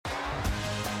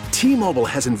T-Mobile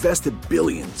has invested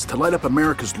billions to light up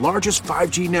America's largest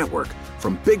 5G network,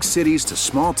 from big cities to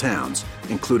small towns,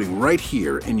 including right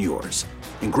here in yours.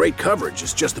 And great coverage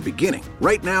is just the beginning.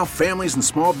 Right now, families and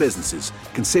small businesses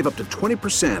can save up to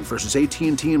 20% versus AT&T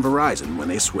and Verizon when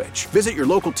they switch. Visit your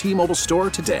local T-Mobile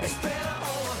store today.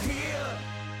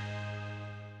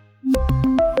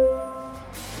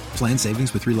 Plan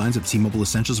savings with 3 lines of T-Mobile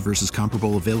Essentials versus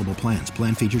comparable available plans.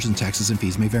 Plan features and taxes and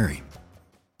fees may vary.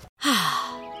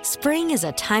 Spring is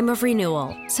a time of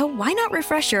renewal, so why not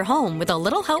refresh your home with a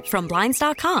little help from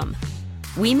Blinds.com?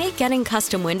 We make getting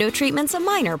custom window treatments a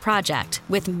minor project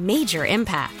with major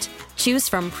impact. Choose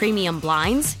from premium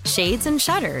blinds, shades, and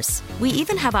shutters. We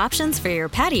even have options for your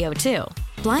patio, too.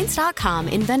 Blinds.com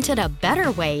invented a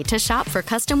better way to shop for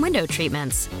custom window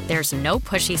treatments. There's no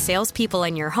pushy salespeople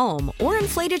in your home or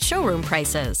inflated showroom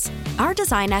prices. Our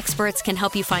design experts can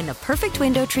help you find the perfect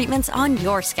window treatments on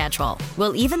your schedule.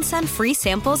 We'll even send free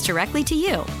samples directly to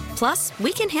you. Plus,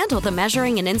 we can handle the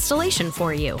measuring and installation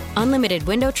for you. Unlimited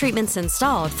window treatments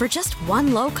installed for just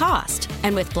one low cost.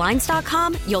 And with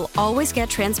Blinds.com, you'll always get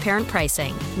transparent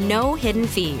pricing. No hidden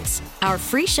fees. Our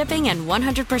free shipping and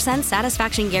 100%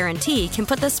 satisfaction guarantee can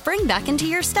put the spring back into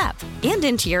your step and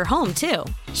into your home, too.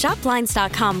 Shop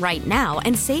Blinds.com right now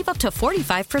and save up to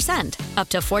 45%. Up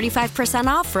to 45%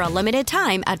 off for a limited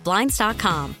time at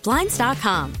Blinds.com.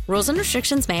 Blinds.com. Rules and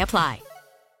restrictions may apply.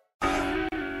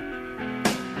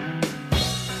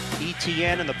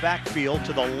 Etienne in the backfield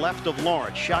to the left of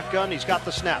Lawrence. Shotgun, he's got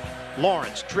the snap.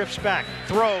 Lawrence drifts back,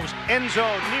 throws, end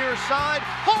zone, near side,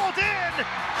 hauled in!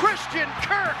 Christian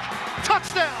Kirk,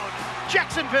 touchdown,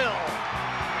 Jacksonville!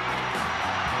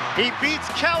 He beats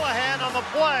Callahan on the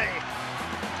play.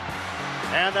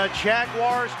 And the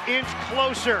Jaguars inch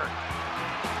closer,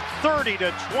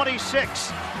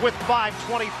 30-26 with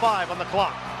 5:25 on the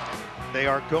clock. They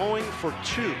are going for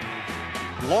 2.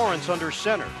 Lawrence under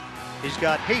center. He's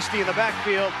got Hasty in the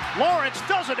backfield. Lawrence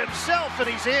does it himself, and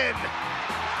he's in.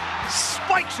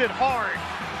 Spikes it hard.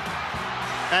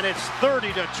 And it's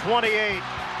 30-28.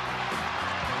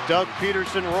 Doug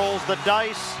Peterson rolls the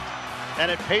dice, and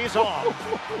it pays off.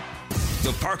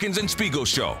 The Parkins and Spiegel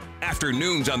Show,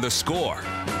 afternoons on The Score.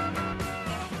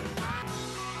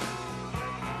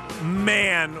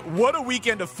 Man, what a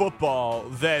weekend of football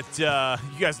that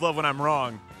you guys love when I'm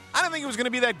wrong. I don't think it was going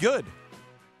to be that good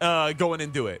going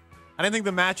into it. I didn't think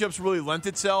the matchups really lent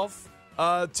itself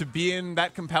to being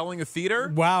that compelling a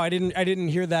theater. Wow, I didn't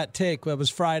hear that take. That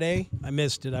was Friday. I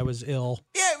missed it. I was ill.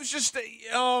 Yeah, it was just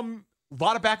a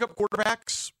lot of backup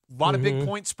quarterbacks, a lot of big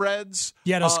point spreads.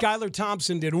 Yeah, no, Skylar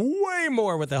Thompson did way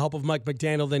more with the help of Mike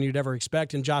McDaniel than you'd ever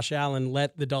expect, and Josh Allen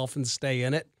let the Dolphins stay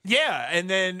in it. Yeah, and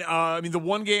then, the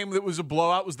one game that was a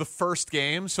blowout was the first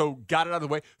game, so got it out of the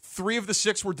way. 3 of the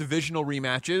 6 were divisional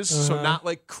rematches, so not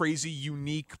like crazy,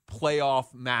 unique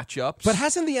playoff matchups. But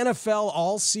hasn't the NFL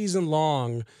all season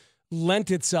long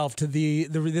lent itself to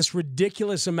this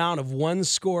ridiculous amount of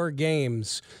one-score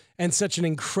games and such an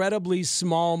incredibly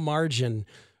small margin?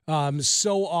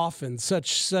 So often,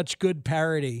 such good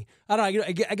parity. I don't know.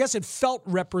 I guess it felt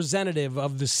representative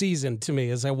of the season to me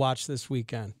as I watched this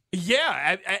weekend.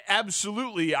 Yeah,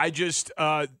 absolutely. I just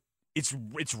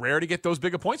it's rare to get those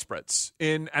big of point spreads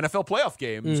in NFL playoff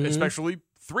games, especially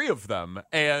 3 of them.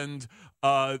 And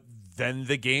then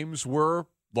the games were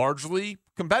largely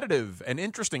competitive and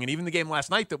interesting. And even the game last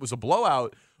night that was a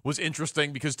blowout was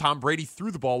interesting because Tom Brady threw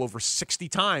the ball over 60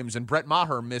 times and Brett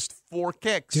Maher missed 4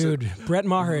 kicks. Dude, Brett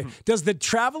Maher. Does the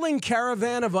traveling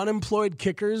caravan of unemployed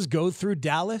kickers go through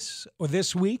Dallas or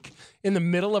this week in the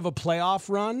middle of a playoff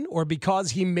run, or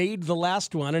because he made the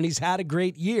last one and he's had a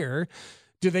great year,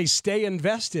 do they stay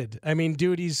invested? I mean,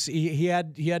 dude, he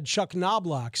had Chuck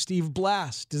Knobloch, Steve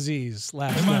Blass disease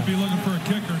last night. They might be looking for a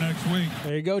kicker next week.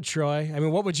 There you go, Troy. I mean,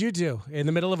 what would you do in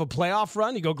the middle of a playoff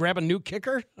run? You go grab a new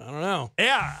kicker? I don't know.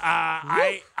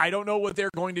 Yeah, I don't know what they're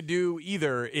going to do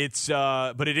either. It's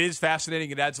but it is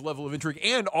fascinating. It adds a level of intrigue,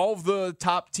 and all of the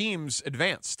top teams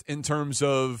advanced in terms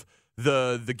of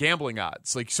the gambling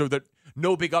odds. Like, so that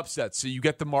no big upsets. So you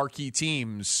get the marquee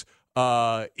teams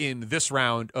in this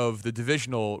round of the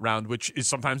divisional round, which is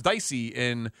sometimes dicey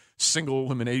in single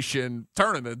elimination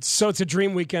tournaments. So it's a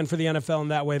dream weekend for the NFL in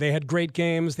that way. They had great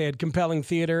games, they had compelling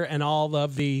theater, and all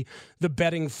of the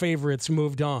betting favorites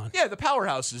moved on. Yeah, the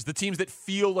powerhouses, the teams that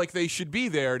feel like they should be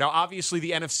there. Now, obviously,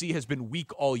 the NFC has been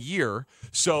weak all year,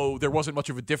 so there wasn't much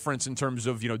of a difference in terms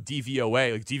of,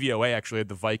 DVOA. Like, DVOA actually had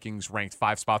the Vikings ranked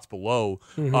 5 spots below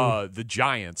the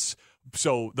Giants.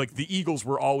 So, like, the Eagles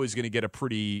were always going to get a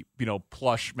pretty,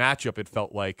 plush matchup, it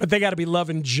felt like. But they got to be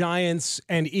loving Giants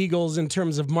and Eagles in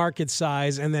terms of market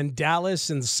size, and then Dallas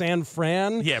and San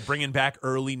Fran. Yeah, bringing back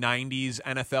early 90s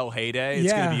NFL heyday.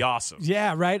 It's going to be awesome.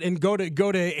 Yeah, right? And go to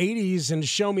 80s and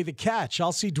show me the catch.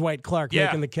 I'll see Dwight Clark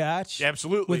making the catch.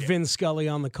 Absolutely. With Vin Scully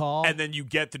on the call. And then you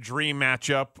get the dream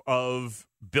matchup of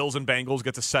Bills and Bengals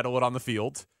get to settle it on the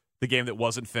field, the game that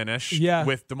wasn't finished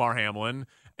with DeMar Hamlin.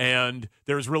 And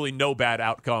there's really no bad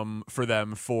outcome for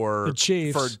them for the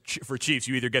Chiefs. For Chiefs.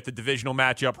 You either get the divisional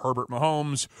matchup, Herbert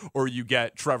Mahomes, or you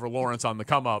get Trevor Lawrence on the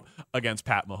come up against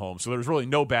Pat Mahomes. So there's really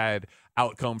no bad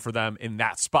outcome for them in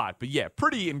that spot. But yeah,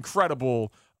 pretty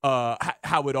incredible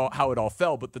how it all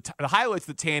fell. But the highlights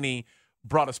that Tanny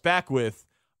brought us back with,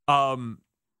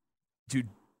 dude,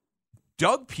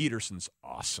 Doug Peterson's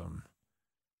awesome.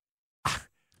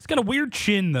 He's got a weird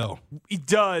chin though. He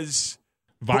does.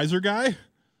 Visor guy?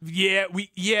 Yeah,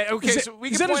 okay. So we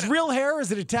is can that his real hair, or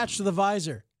is it attached to the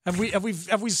visor? Have we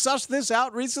sussed this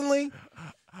out recently?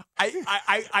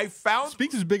 I found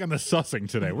Speaks is big on the sussing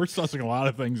today. We're sussing a lot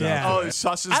of things out. Oh,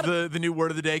 suss is the new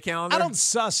word of the day calendar. I don't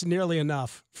suss nearly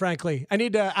enough, frankly. I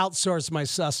need to outsource my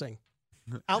sussing.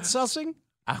 Outsussing?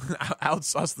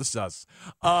 Outsuss the sus.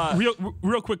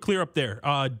 Real quick, clear up there.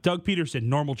 Doug Peterson,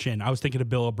 normal chin. I was thinking of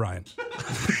Bill O'Brien.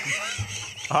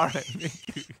 All right.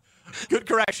 Good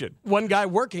correction. One guy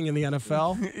working in the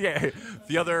NFL. Yeah.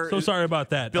 The other. So sorry about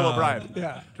that. Bill O'Brien.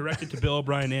 Yeah. Directed to Bill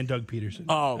O'Brien and Doug Peterson.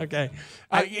 Oh, okay.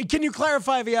 Can you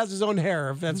clarify if he has his own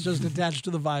hair, if that's just attached to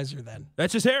the visor then?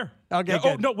 That's his hair. Okay.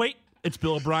 Oh, no, wait. It's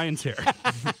Bill O'Brien's hair.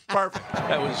 Perfect.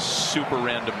 That was super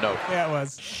random note. Yeah, it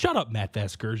was. Shut up, Matt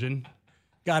Vasgersian.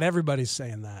 God, everybody's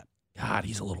saying that. God,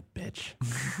 he's a little bitch.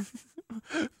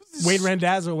 Wade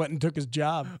Randazzo went and took his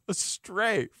job.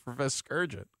 Astray for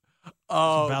Vasgersian. It's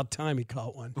about time he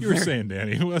caught one. You were saying,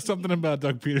 Danny, something about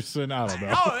Doug Peterson. I don't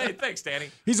know. Oh, hey, thanks,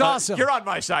 Danny. He's awesome. You're on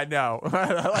my side now.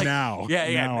 Now. Yeah.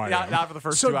 Now Not for the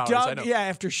first 2 hours. Doug, I know.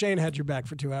 after Shane had your back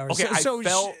for 2 hours. Okay,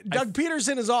 Doug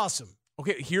Peterson is awesome.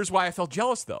 Okay, here's why I felt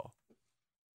jealous, though.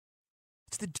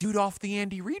 It's the dude off the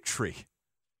Andy Reid tree.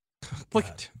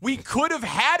 Like, we could have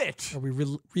had it. Are we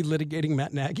relitigating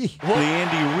Matt Nagy? The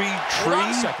Andy Reid tree? Hold on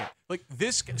a second. Like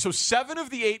this, so 7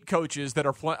 of the 8 coaches that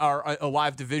are a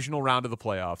live divisional round of the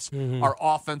playoffs are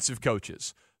offensive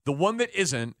coaches. The one that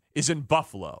isn't is in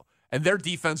Buffalo, and their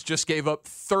defense just gave up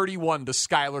 31 to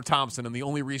Skylar Thompson, and the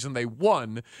only reason they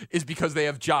won is because they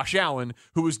have Josh Allen,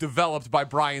 who was developed by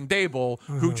Brian Daboll,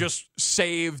 who just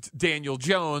saved Daniel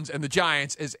Jones and the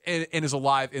Giants and is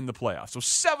alive in the playoffs. So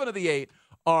 7 of the 8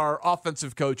 are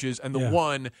offensive coaches, and the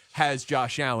one has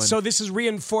Josh Allen. So this is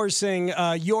reinforcing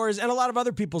yours and a lot of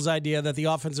other people's idea that the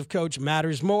offensive coach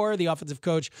matters more. The offensive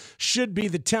coach should be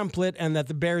the template, and that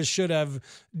the Bears should have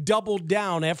doubled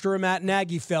down after a Matt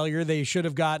Nagy failure. They should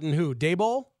have gotten who?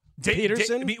 Daboll?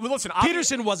 Peterson? Listen,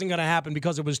 Peterson wasn't going to happen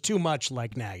because it was too much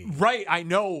like Nagy. Right, I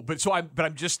know,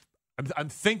 I'm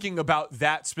thinking about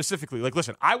that specifically. Like,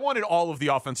 listen, I wanted all of the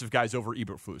offensive guys over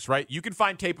Eberflus, right? You can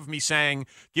find tape of me saying,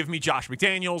 give me Josh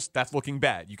McDaniels. That's looking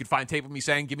bad. You can find tape of me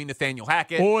saying, give me Nathaniel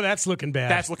Hackett. Oh, that's looking bad.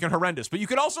 That's looking horrendous. But you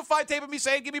could also find tape of me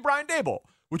saying, give me Brian Daboll,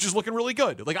 which is looking really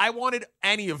good. Like, I wanted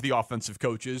any of the offensive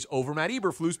coaches over Matt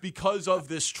Eberflus because of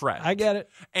this trend. I get it.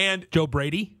 And Joe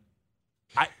Brady?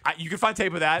 You can find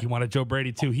tape of that. You wanted Joe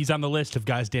Brady, too. He's on the list of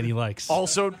guys Danny likes.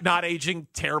 Also not aging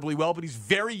terribly well, but he's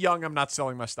very young. I'm not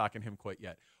selling my stock in him quite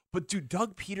yet. But, dude,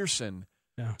 Doug Peterson,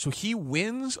 so he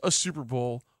wins a Super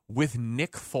Bowl with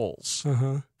Nick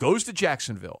Foles, goes to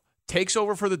Jacksonville, takes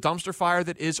over for the dumpster fire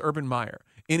that is Urban Meyer.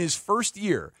 In his first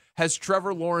year, has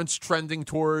Trevor Lawrence trending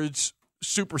towards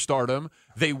superstardom.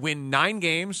 They win 9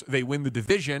 games. They win the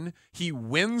division. He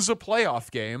wins a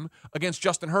playoff game against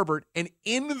Justin Herbert, and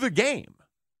in the game,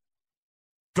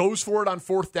 goes for it on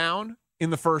 4th down in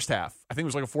the first half. I think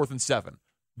it was like a 4th and 7.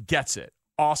 Gets it.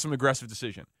 Awesome, aggressive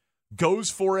decision. Goes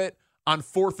for it on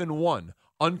 4th and 1.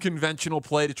 Unconventional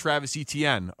play to Travis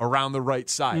Etienne around the right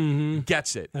side.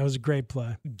 Gets it. That was a great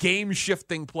play.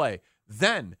 Game-shifting play.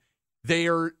 Then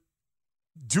they're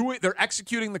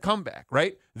executing the comeback,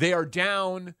 right? They are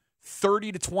down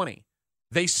 30-20.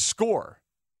 They score.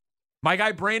 My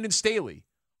guy Brandon Staley,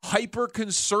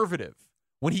 hyper-conservative.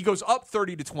 When he goes up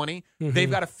 30-20,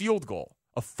 they've got a field goal.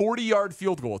 A 40-yard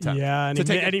field goal attempt. Yeah,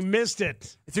 and he missed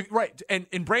it. Right.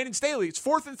 And Brandon Staley, it's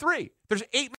 4th and 3. There's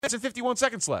 8 minutes and 51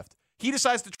 seconds left. He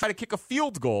decides to try to kick a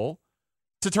field goal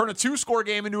to turn a 2-score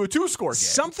game into a 2-score game.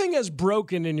 Something has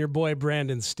broken in your boy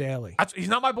Brandon Staley. He's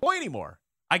not my boy anymore.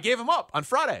 I gave him up on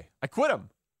Friday. I quit him.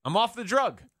 I'm off the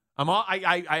drug.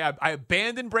 I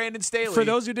abandoned Brandon Staley. For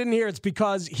those who didn't hear, it's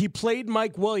because he played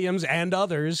Mike Williams and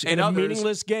others in a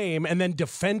meaningless game and then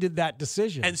defended that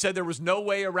decision. And said there was no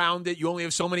way around it. You only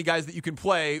have so many guys that you can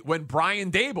play. When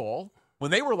Brian Daboll,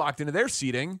 when they were locked into their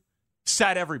seating,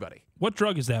 sat everybody. What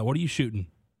drug is that? What are you shooting?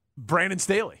 Brandon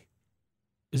Staley.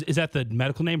 Is that the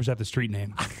medical name or is that the street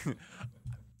name?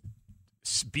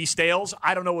 B. Stales.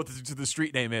 I don't know what the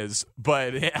street name is,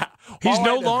 but he's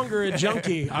no longer a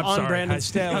junkie on Brandon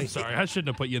Staley. I'm sorry. I shouldn't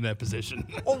have put you in that position.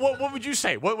 Well, what would you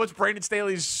say? What's Brandon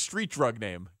Staley's street drug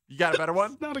name? You got a better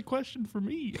one? That's not a question for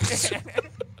me.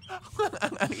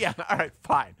 Yeah, all right,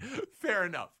 fine. Fair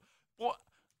enough. Well,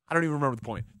 I don't even remember the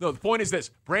point. No, the point is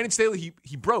this. Brandon Staley,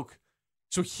 he broke.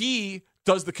 So he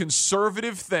does the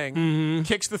conservative thing,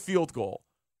 kicks the field goal.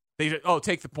 They say,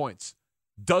 take the points.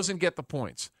 Doesn't get the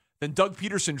points. Then Doug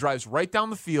Peterson drives right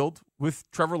down the field with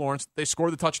Trevor Lawrence. They score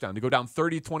the touchdown. They go down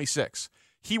 30-26.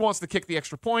 He wants to kick the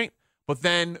extra point, but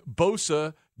then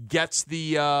Bosa gets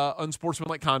the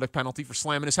unsportsmanlike conduct penalty for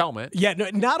slamming his helmet. Yeah, no,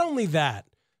 not only that.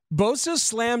 Bosa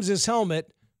slams his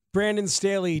helmet. Brandon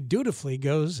Staley dutifully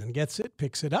goes and gets it,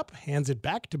 picks it up, hands it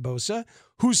back to Bosa,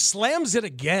 who slams it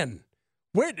again.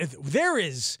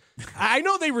 I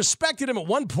know they respected him at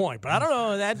one point, but I don't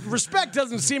know. That respect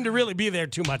doesn't seem to really be there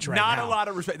too much right now. Not a lot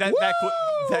of respect.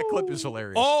 That clip is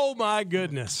hilarious. Oh, my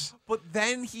goodness. But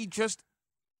then he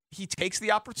takes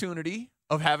the opportunity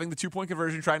of having the 2-point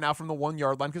conversion try now from the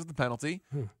 1-yard line because of the penalty,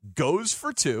 goes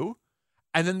for 2,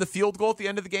 and then the field goal at the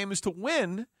end of the game is to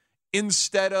win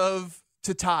instead of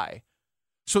to tie.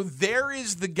 So there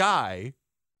is the guy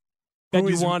that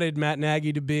you wanted Matt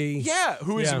Nagy to be. Yeah,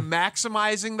 who is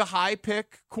maximizing the high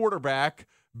pick quarterback,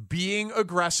 being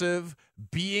aggressive,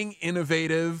 being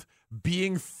innovative,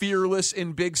 being fearless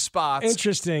in big spots.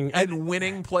 Interesting. And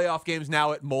winning playoff games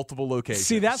now at multiple locations.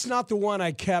 See, that's not the one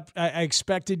I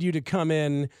expected you to come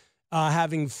in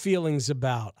having feelings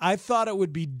about. I thought it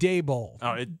would be Daboll.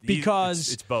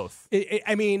 Because it's both.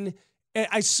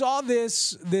 I saw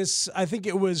this. I think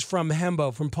it was from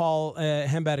Hembo, from Paul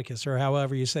Hembeticus, or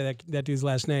however you say that dude's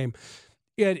last name.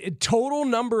 A total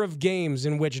number of games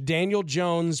in which Daniel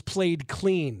Jones played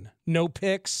clean, no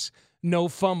picks, no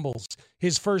fumbles.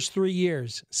 His first 3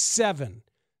 years, 7.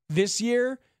 This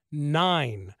year,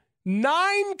 9.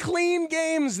 9 clean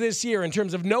games this year in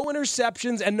terms of no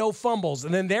interceptions and no fumbles.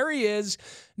 And then there he is,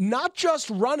 not just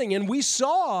running. And we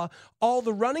saw all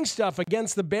the running stuff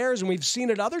against the Bears, and we've seen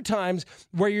it other times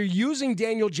where you're using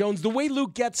Daniel Jones the way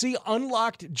Luke Getsy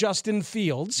unlocked Justin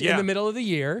Fields in the middle of the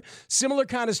year. Similar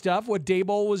kind of stuff, what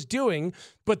Daboll was doing.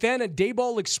 But then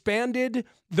Daboll expanded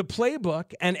the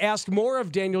playbook and asked more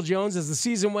of Daniel Jones as the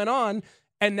season went on.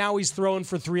 And now he's throwing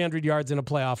for 300 yards in a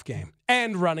playoff game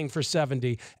and running for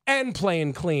 70 and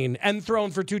playing clean and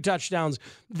throwing for 2 touchdowns.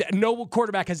 No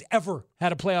quarterback has ever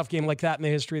had a playoff game like that in the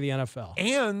history of the NFL.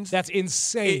 And that's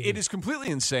insane. It is completely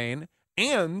insane.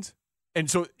 And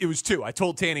so it was 2. I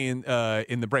told Tanny in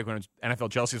the break when it was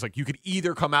NFL Chelsea, it's like you could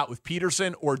either come out with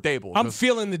Peterson or Daboll. I'm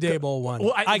feeling the Daboll one.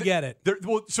 Well, I get it.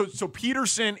 So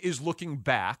Peterson is looking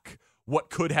back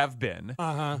what could have been.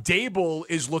 Daboll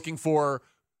is looking for...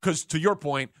 Because to your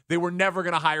point, they were never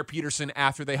going to hire Peterson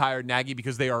after they hired Nagy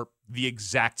because they are the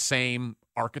exact same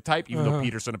archetype, even though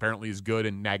Peterson apparently is good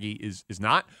and Nagy is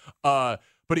not. But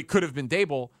it could have been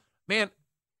Daboll. Man,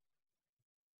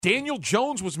 Daniel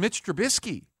Jones was Mitch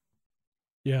Trubisky.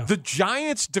 Yeah. The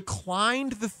Giants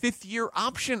declined the 5th-year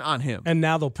option on him. And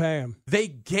now they'll pay him. They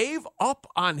gave up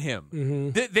on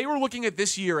him. They were looking at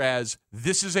this year as,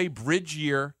 this is a bridge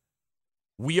year.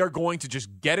 We are going to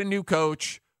just get a new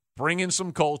coach, bring in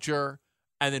some culture,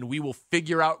 and then we will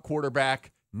figure out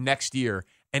quarterback next year.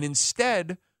 And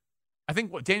instead, I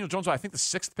think Daniel Jones, the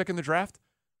 6th pick in the draft,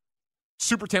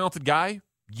 super talented guy,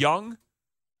 young.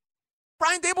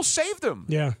 Brian Daboll saved him.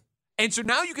 Yeah. And so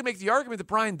now you can make the argument that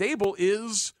Brian Daboll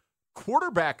is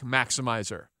quarterback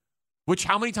maximizer, which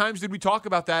how many times did we talk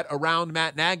about that around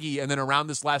Matt Nagy and then around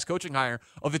this last coaching hire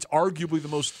of it's arguably the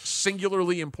most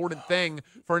singularly important thing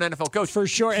for an NFL coach. For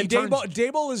sure. And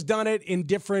Daboll has done it in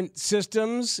different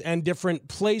systems and different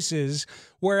places,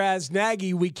 whereas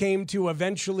Nagy, we came to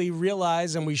eventually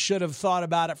realize, and we should have thought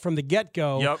about it from the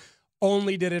get-go,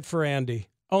 only did it for Andy.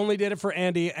 Only did it for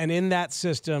Andy and in that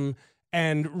system,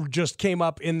 and just came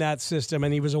up in that system,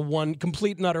 and he was a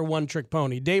complete and utter one-trick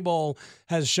pony. Daboll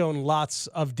has shown lots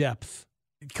of depth.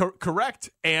 Correct.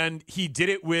 And he did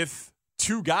it with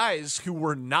 2 guys who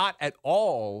were not at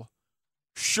all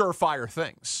surefire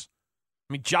things.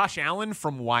 I mean, Josh Allen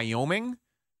from Wyoming,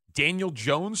 Daniel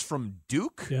Jones from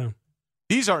Duke. Yeah.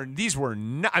 These were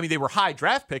not, I mean, they were high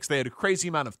draft picks. They had a crazy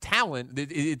amount of talent.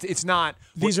 It's not.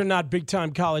 These are not big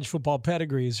time college football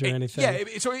pedigrees or anything.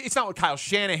 Yeah, so it's not what Kyle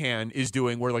Shanahan is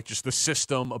doing, where like just the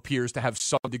system appears to have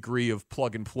some degree of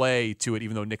plug and play to it,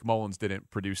 even though Nick Mullins didn't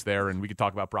produce there. And we could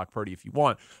talk about Brock Purdy if you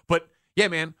want. But yeah,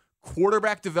 man,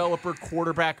 quarterback developer,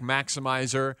 quarterback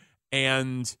maximizer,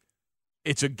 and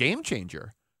it's a game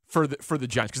changer for the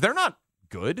Giants because they're not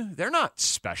good. They're not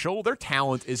special. Their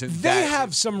talent isn't They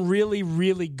have some really,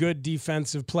 really good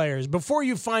defensive players. Before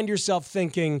you find yourself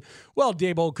thinking, well,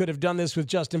 Daboll could have done this with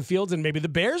Justin Fields and maybe the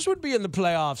Bears would be in the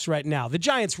playoffs right now. The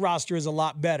Giants roster is a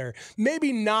lot better.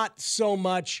 Maybe not so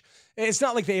much. It's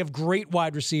not like they have great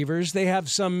wide receivers. They have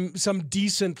some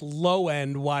decent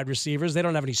low-end wide receivers. They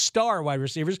don't have any star wide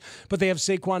receivers, but they have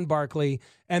Saquon Barkley,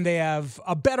 and they have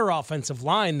a better offensive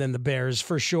line than the Bears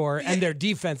for sure. And their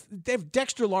defense,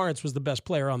 Dexter Lawrence was the best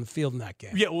player on the field in that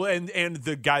game. Yeah, well, and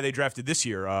the guy they drafted this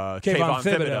year, Kayvon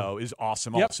Thibodeau, is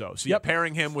awesome also. So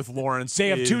pairing him with Lawrence, they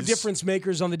have two difference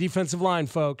makers on the defensive line,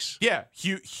 folks. Yeah,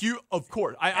 of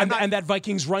course. And that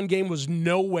Vikings run game was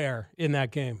nowhere in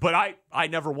that game. But I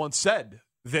never once said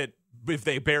that if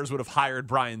the Bears would have hired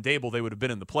Brian Daboll, they would have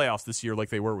been in the playoffs this year like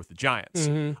they were with the Giants.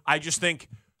 Mm-hmm. I just think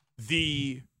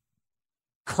the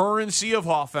currency of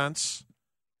offense,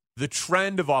 the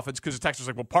trend of offense, because the text was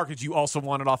like, well, Parkins, you also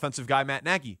want an offensive guy, Matt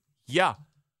Nagy. Yeah,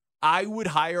 I would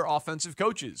hire offensive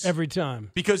coaches. Every time.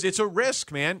 Because it's a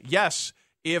risk, man. Yes,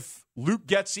 if Luke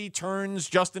Getsy turns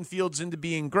Justin Fields into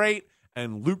being great,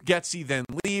 and Luke Getsy then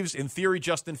leaves, in theory,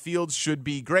 Justin Fields should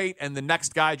be great, and the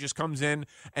next guy just comes in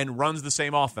and runs the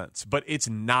same offense. But it's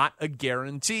not a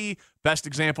guarantee. Best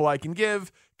example I can give,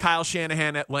 Kyle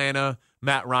Shanahan, Atlanta,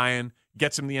 Matt Ryan,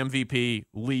 gets him the MVP,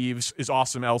 leaves, is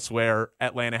awesome elsewhere.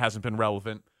 Atlanta hasn't been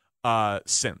relevant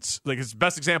since. Like, it's the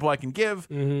best example I can give.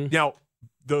 Mm-hmm. Now,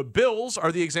 the Bills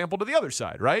are the example to the other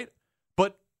side, right?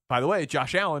 But, by the way,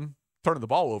 Josh Allen turning the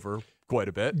ball over quite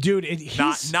a bit. Dude,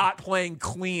 not playing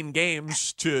clean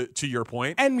games to your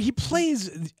point. And he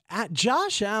plays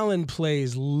Josh Allen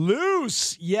plays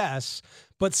loose, yes,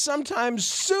 but sometimes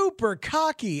super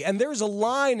cocky, and there's a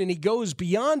line and he goes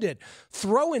beyond it,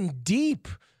 throwing deep.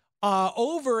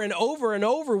 Over and over and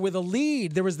over with a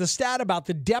lead. There was the stat about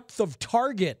the depth of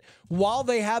target while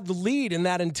they had the lead in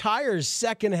that entire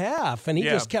second half. And he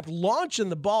just kept launching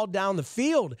the ball down the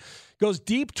field. Goes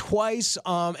deep twice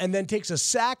and then takes a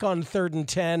sack on 3rd and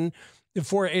 10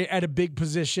 at a big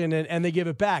position, and they give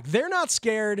it back. They're not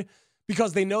scared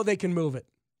because they know they can move it.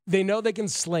 They know they can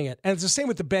sling it. And it's the same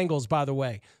with the Bengals, by the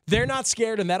way. They're not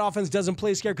scared, and that offense doesn't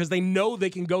play scared because they know they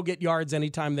can go get yards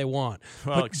anytime they want.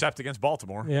 Well, except against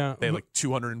Baltimore. Yeah. They had like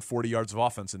 240 yards of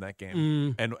offense in that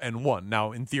game and won.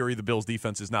 Now, in theory, the Bills'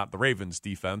 defense is not the Ravens'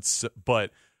 defense, but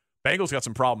Bengals got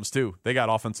some problems, too. They got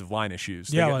offensive line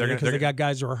issues. Because they got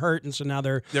guys who are hurt, and so now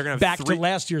they're back to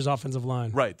last year's offensive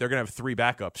line. Right. They're going to have 3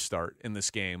 backups start in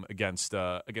this game against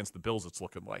the Bills, it's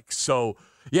looking like. So,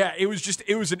 yeah, it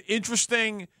was an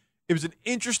interesting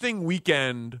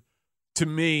weekend to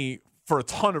me for a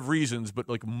ton of reasons, but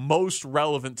like most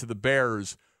relevant to the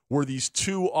Bears were these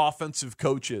 2 offensive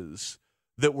coaches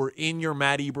that were in your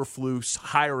Matt Eberflus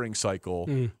hiring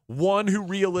cycle. One who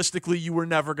realistically you were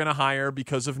never going to hire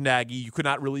because of Nagy. You could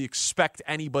not really expect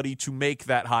anybody to make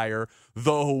that hire,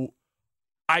 though,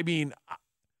 I mean,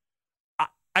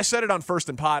 I said it on First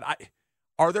and Pod.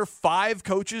 Are there 5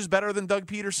 coaches better than Doug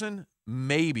Peterson?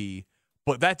 Maybe.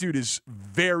 But that dude is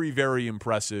very, very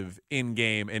impressive in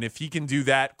game. And if he can do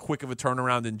that quick of a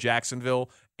turnaround in Jacksonville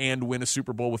and win a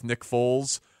Super Bowl with Nick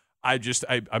Foles,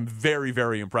 I'm very,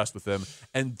 very impressed with him.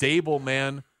 And Daboll,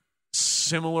 man,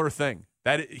 similar thing.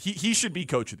 That he should be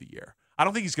Coach of the Year. I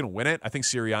don't think he's going to win it. I think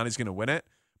Sirianni's going to win it.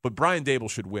 But Brian Daboll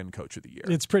should win Coach of the Year.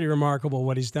 It's pretty remarkable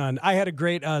what he's done. I had a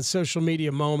great social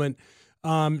media moment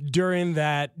during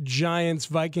that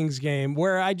Giants-Vikings game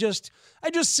where I just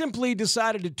simply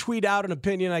decided to tweet out an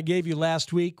opinion I gave you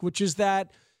last week, which is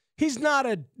that he's not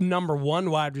a number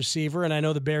 1 wide receiver, and I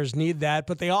know the Bears need that,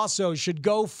 but they also should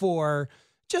go for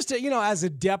just, as a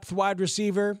depth wide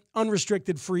receiver,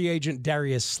 unrestricted free agent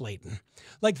Darius Slayton.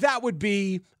 Like, that would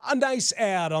be a nice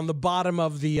ad on the bottom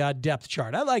of the depth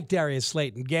chart. I like Darius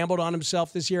Slayton. Gambled on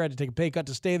himself this year. Had to take a pay cut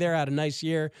to stay there. Had a nice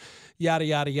year. Yada,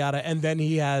 yada, yada. And then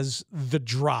he has the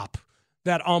drop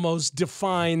that almost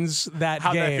defines that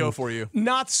How'd game. How'd that go for you?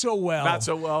 Not so well. Not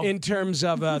so well? In terms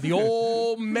of the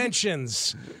old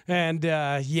mentions. And,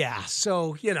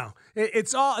 so,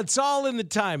 it's all in the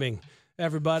timing,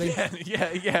 everybody.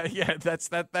 Yeah. That's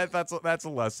a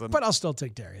lesson. But I'll still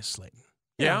take Darius Slayton.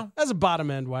 Yeah. As a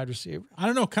bottom-end wide receiver. I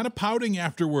don't know, kind of pouting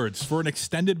afterwards for an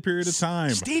extended period of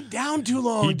time. Stayed down too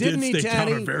long, he didn't he, stay down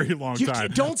Teddy? a very long time.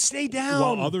 Don't stay down.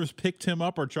 While others picked him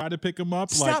up or tried to pick him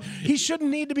up. Stop. He shouldn't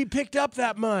need to be picked up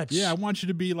that much. Yeah, I want you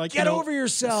to be like, get over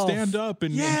yourself. Stand up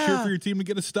and cheer for your team and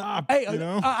get a stop. Hey,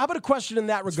 how about a question in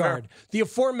that regard? The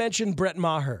aforementioned Brett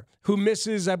Maher, who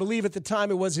misses, I believe at the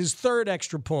time it was his third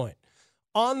extra point.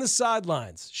 On the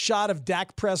sidelines, shot of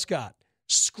Dak Prescott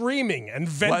screaming and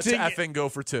venting. Let's effing go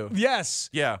for 2. Yes.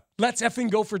 Yeah. Let's effing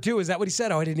go for 2. Is that what he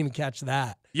said? Oh, I didn't even catch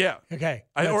that. Yeah. Okay.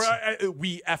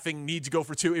 We effing need to go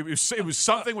for 2. It was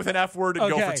something with an F word and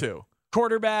go for 2.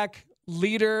 Quarterback,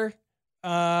 leader.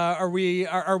 Are we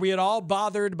at all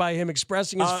bothered by him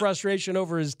expressing his frustration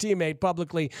over his teammate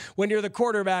publicly when you're the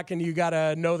quarterback and you got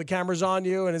to know the camera's on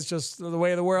you and it's just the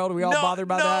way of the world? Are we all bothered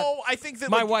by that? No, I think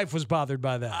that my wife was bothered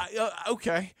by that.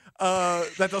 Okay.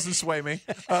 That doesn't sway me.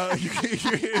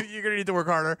 You're going to need to work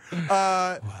harder.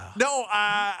 Wow. No,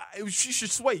 she should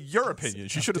sway your opinion.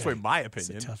 She shouldn't sway my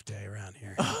opinion. It's a tough day around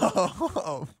here.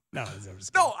 No,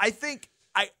 I think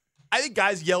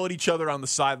guys yell at each other on the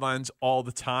sidelines all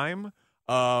the time.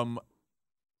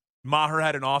 Maher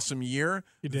had an awesome year.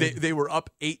 They were up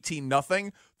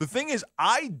 18-0. The thing is,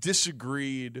 I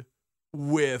disagreed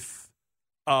with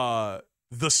the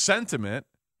sentiment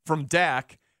from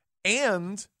Dak,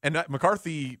 and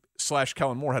McCarthy /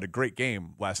 Kellen Moore had a great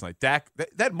game last night. Dak,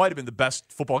 that might have been the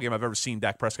best football game I've ever seen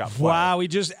Dak Prescott play. Wow,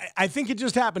 I think it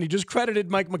just happened. He just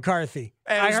credited Mike McCarthy.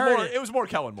 It was more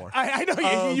Kellen Moore. I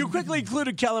know you quickly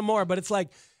included Kellen Moore, but it's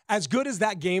like as good as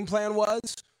that game plan was.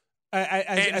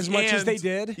 As much as they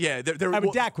did. Yeah.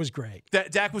 Dak was great.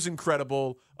 Dak was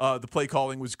incredible. The play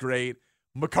calling was great.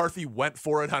 McCarthy went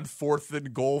for it on 4th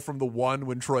and goal from the 1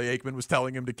 when Troy Aikman was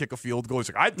telling him to kick a field goal. He's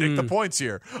like, I'd take the points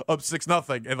here. Up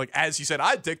 6-0. And as he said,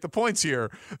 I'd take the points here.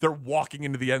 They're walking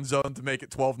into the end zone to make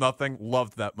it 12-0.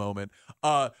 Loved that moment.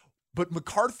 But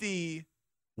McCarthy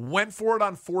went for it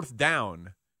on 4th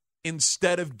down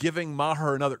instead of giving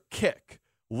Maher another kick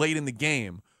late in the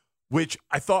game, which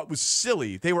I thought was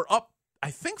silly. They were up,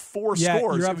 I think, 4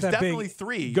 scores. It was definitely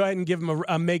 3. Go ahead and give them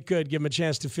a make good, give them a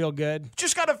chance to feel good.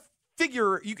 Just got to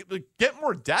figure you could get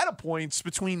more data points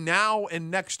between now and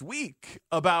next week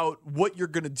about what you're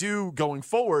going to do going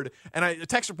forward. And a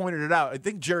texter pointed it out. I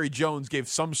think Jerry Jones gave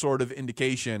some sort of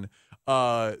indication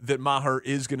that Maher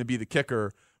is going to be the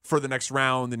kicker for the next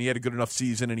round, and he had a good enough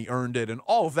season, and he earned it, and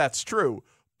all of that's true.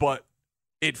 But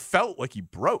it felt like he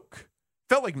broke.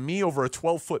 Felt like me over a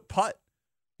 12-foot putt.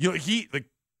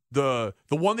 The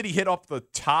one that he hit up the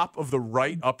top of the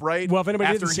right upright. Well, if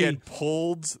anybody after didn't he had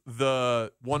pulled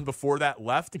the one before that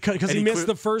left, because he missed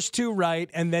the first 2 right,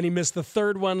 and then he missed the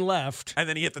third one left, and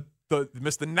then he hit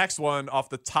missed the next one off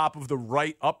the top of the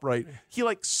right upright. He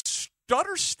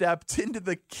stutter stepped into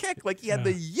the kick like he had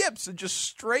the yips and just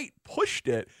straight pushed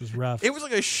it. It was rough. It was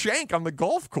like a shank on the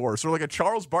golf course or like a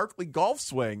Charles Barkley golf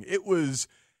swing. It was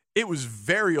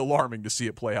very alarming to see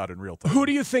it play out in real time. Who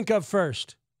do you think of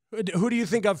first? Who do you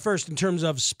think of first in terms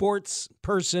of sports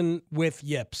person with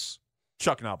yips?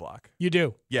 Chuck Knobloch. You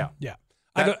do? Yeah. Yeah.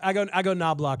 I go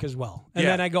Knobloch as well. And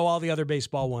then I go all the other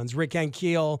baseball ones. Rick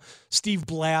Ankiel, Steve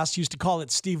Blass, used to call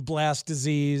it Steve Blass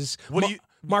disease.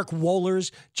 Mark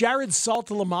Wohlers. Jared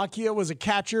Saltalamacchia was a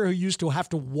catcher who used to have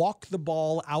to walk the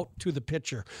ball out to the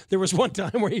pitcher. There was one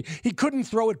time where he couldn't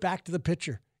throw it back to the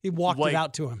pitcher. He walked it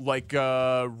out to him. Like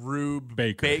Rube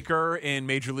Baker in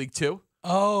Major League 2.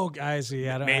 Oh, guys,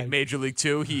 Major League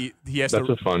 2. He has That's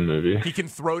a fun movie. He can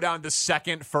throw down to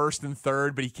second, first, and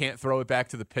third, but he can't throw it back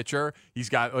to the pitcher. He's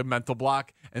got a mental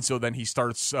block, and so then he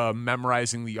starts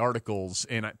memorizing the articles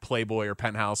in Playboy or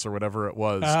Penthouse or whatever it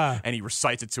was, and he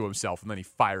recites it to himself, and then he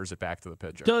fires it back to the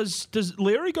pitcher. Does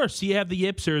Larry Garcia have the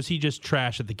yips, or is he just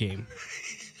trash at the game?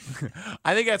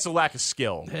 I think that's a lack of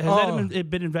skill. Has that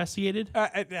been investigated?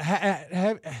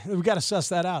 We got to suss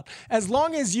that out. As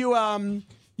long as you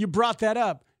brought that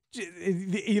up.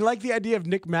 You like the idea of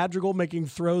Nick Madrigal making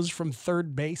throws from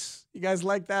third base? You guys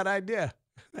like that idea?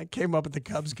 That came up at the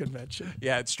Cubs convention.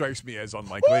 Yeah, it strikes me as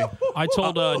unlikely. I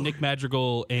told Nick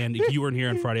Madrigal, and you weren't here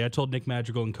on Friday, I told Nick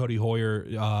Madrigal and Cody Hoyer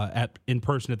in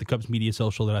person at the Cubs Media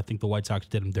Social that I think the White Sox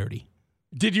did him dirty.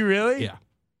 Did you really? Yeah.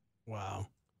 Wow.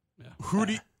 Yeah.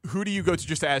 Who do you go to,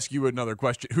 just to ask you another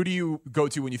question, who do you go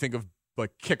to when you think of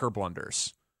like kicker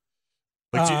blunders?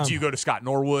 Like, do you go to Scott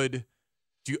Norwood?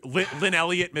 Lynn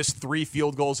Elliott missed 3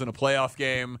 field goals in a playoff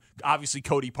game. Obviously,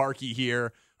 Cody Parkey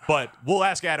here. But we'll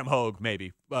ask Adam Hogue,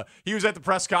 maybe. He was at the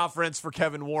press conference for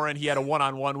Kevin Warren. He had a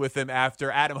one-on-one with him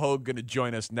after. Adam Hogue going to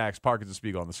join us next. Parkins and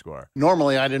Spiegel on the Score.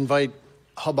 Normally, I'd invite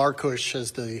Hub Arkush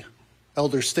as the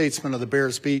elder statesman of the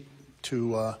Bears beat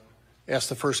to ask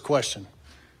the first question.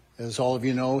 As all of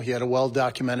you know, he had a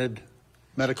well-documented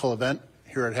medical event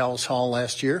here at Halas Hall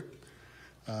last year.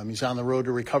 He's on the road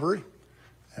to recovery,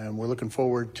 and we're looking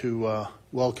forward to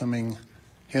welcoming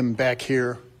him back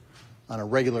here on a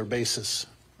regular basis.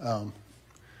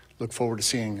 Look forward to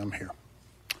seeing him here.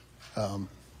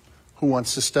 Who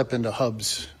wants to step into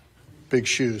Hub's big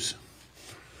shoes?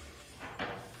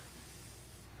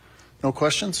 No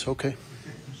questions? Okay.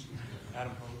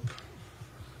 Adam.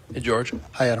 Hey, George.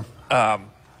 Hi, Adam.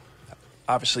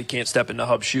 Obviously can't step into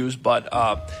Hub's shoes, but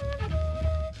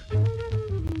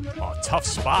tough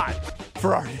spot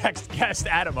for our next guest,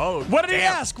 Adam Hogue. What did he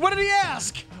ask? What did he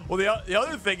ask? Well, the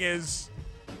other thing is,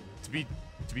 to be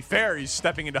fair, he's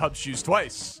stepping into Hub's shoes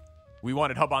twice. We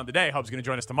wanted Hub on today. Hub's going to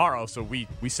join us tomorrow, so we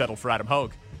settled for Adam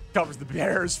Hogue. Covers the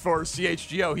Bears for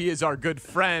CHGO. He is our good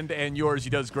friend and yours. He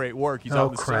does great work. He's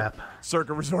on the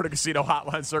Circa Resort and Casino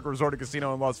hotline. Circa Resort and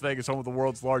Casino in Las Vegas, home of the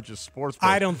world's largest sports book.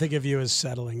 I don't think of you as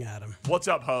settling, Adam. What's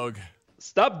up, Hogue?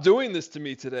 Stop doing this to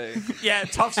me today. Yeah,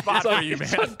 tough spot for you, man.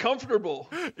 It's uncomfortable.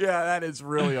 Yeah, that is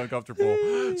really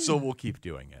uncomfortable. So we'll keep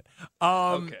doing it.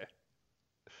 Okay.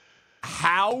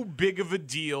 How big of a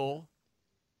deal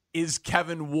is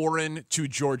Kevin Warren to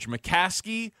George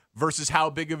McCaskey versus how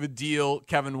big of a deal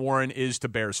Kevin Warren is to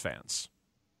Bears fans?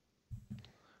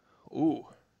 Ooh.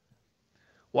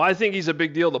 Well, I think he's a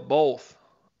big deal to both.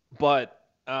 But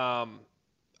I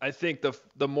think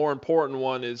the more important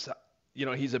one is,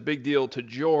 he's a big deal to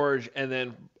George, and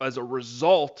then as a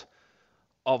result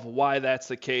of why that's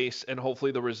the case, and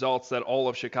hopefully the results that all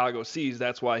of Chicago sees,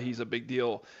 that's why he's a big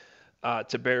deal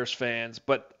to Bears fans.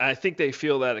 But I think they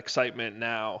feel that excitement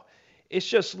now. It's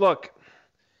just, look,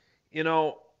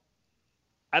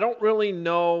 I don't really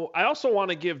know. I also want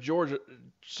to give George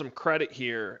some credit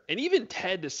here, and even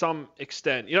Ted to some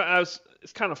extent.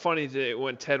 It's kind of funny that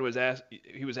when Ted was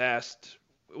asked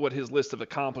what his list of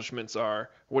accomplishments are,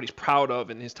 what he's proud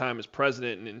of in his time as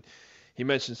president, and he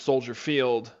mentioned Soldier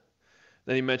Field,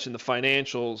 then he mentioned the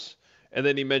financials, and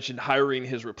then he mentioned hiring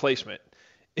his replacement.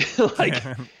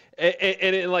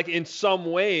 In some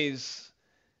ways,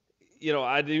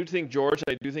 I do think George,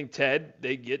 I do think Ted,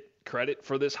 they get credit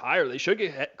for this hire. They should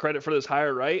get credit for this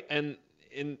hire, right? And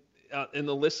in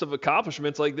the list of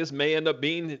accomplishments, like, this may end up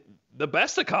being the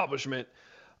best accomplishment.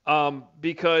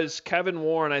 Because Kevin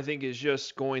Warren, I think, is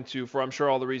just going to, for I'm sure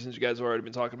all the reasons you guys have already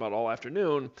been talking about all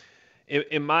afternoon,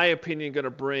 in my opinion, going to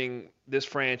bring this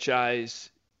franchise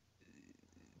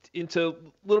into a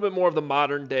little bit more of the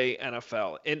modern day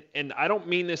NFL. And I don't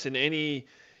mean this in any,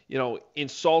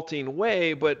 insulting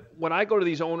way, but when I go to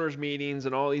these owners meetings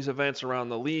and all these events around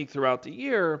the league throughout the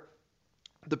year,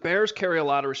 the Bears carry a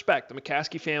lot of respect. The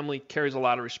McCaskey family carries a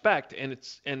lot of respect, and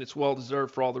it's well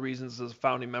deserved for all the reasons as a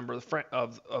founding member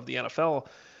of the NFL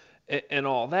and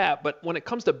all that. But when it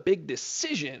comes to big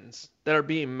decisions that are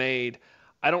being made,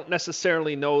 I don't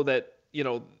necessarily know that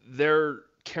they're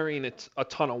carrying a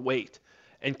ton of weight.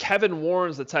 And Kevin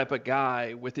Warren's the type of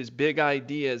guy with his big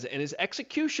ideas and his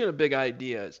execution of big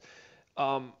ideas.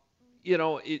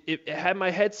 It had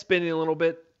my head spinning a little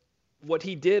bit. What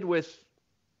he did with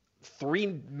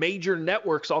 3 major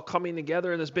networks all coming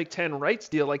together in this Big Ten rights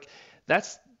deal, like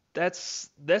that's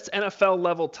NFL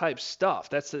level type stuff.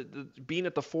 That's being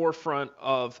at the forefront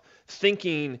of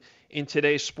thinking in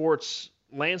today's sports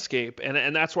landscape,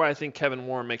 and that's why I think Kevin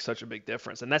Warren makes such a big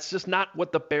difference. And that's just not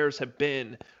what the Bears have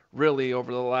been really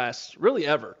over the last, really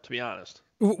ever, to be honest.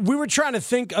 We were trying to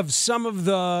think of some of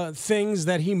the things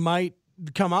that he might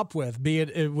come up with, be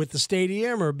it with the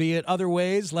stadium or be it other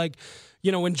ways, like,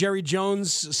 when Jerry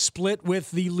Jones split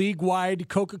with the league-wide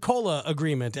Coca-Cola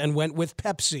agreement and went with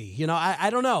Pepsi. I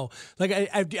don't know.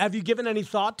 Like, have you given any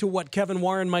thought to what Kevin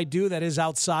Warren might do that is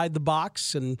outside the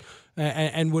box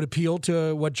and would appeal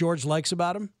to what George likes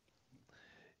about him?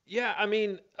 Yeah, I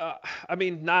mean,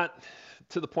 not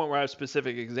to the point where I have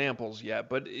specific examples yet,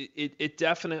 but it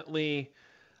definitely,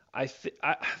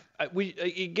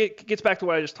 it gets back to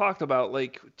what I just talked about,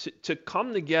 like to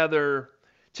come together,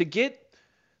 to get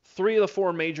 3 of the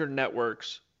 4 major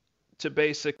networks to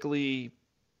basically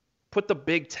put the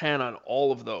Big Ten on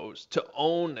all of those, to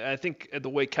own, I think the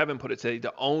way Kevin put it today,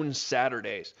 to own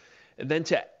Saturdays, and then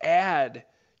to add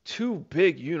 2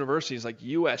 big universities like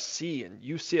USC and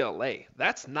UCLA.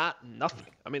 That's not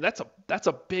nothing. I mean, that's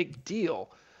a big deal.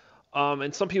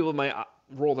 And some people might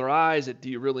roll their eyes at, do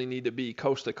you really need to be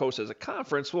coast to coast as a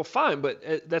conference? Well, fine, but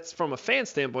that's from a fan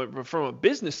standpoint. But from a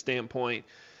business standpoint,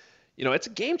 it's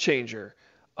a game changer.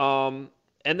 And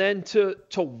then to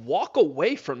walk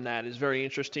away from that is very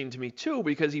interesting to me too,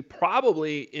 because he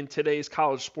probably, in today's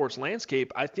college sports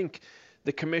landscape, I think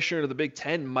the commissioner of the Big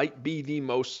Ten might be the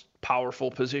most powerful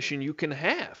position you can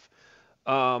have.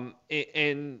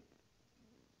 And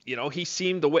he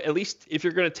seemed the way, at least if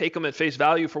you're going to take him at face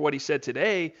value for what he said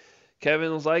today,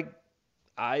 Kevin was like,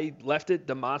 I left it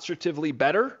demonstratively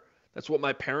better. That's what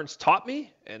my parents taught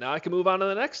me. And now I can move on to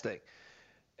the next thing.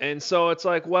 And so it's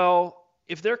like, well,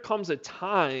 if there comes a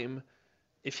time,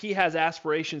 if he has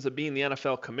aspirations of being the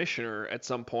NFL commissioner at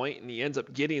some point and he ends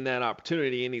up getting that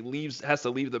opportunity and he has to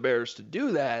leave the Bears to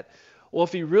do that, well,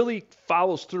 if he really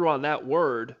follows through on that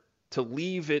word to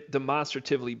leave it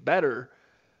demonstratively better,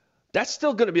 that's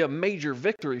still going to be a major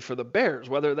victory for the Bears,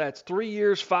 whether that's 3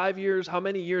 years, 5 years, how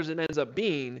many years it ends up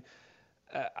being.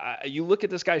 You look at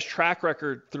this guy's track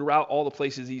record throughout all the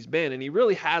places he's been, and he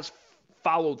really has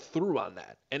followed through on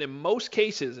that. And in most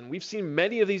cases, and we've seen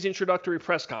many of these introductory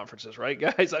press conferences, right,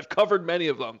 guys? I've covered many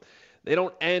of them. They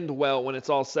don't end well when it's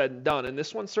all said and done. And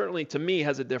this one certainly, to me,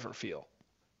 has a different feel.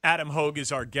 Adam Hogue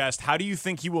is our guest. How do you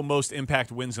think he will most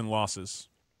impact wins and losses?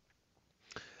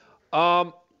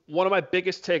 One of my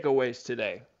biggest takeaways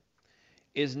today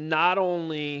is not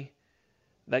only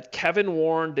that Kevin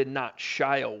Warren did not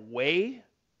shy away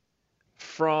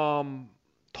from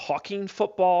talking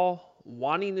football,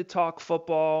 wanting to talk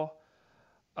football.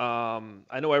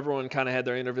 I know everyone kind of had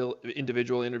their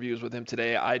individual interviews with him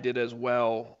today. I did as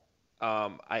well.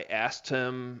 I asked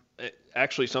him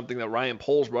actually something that Ryan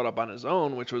Poles brought up on his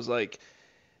own, which was like,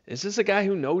 is this a guy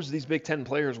who knows these Big Ten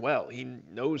players well? He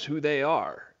knows who they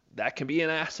are. That can be an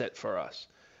asset for us.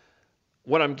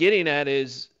 What I'm getting at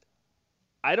is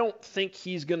I don't think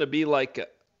he's going to be like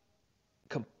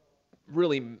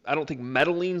I don't think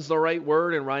meddling's the right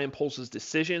word in Ryan Poles'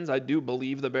 decisions. I do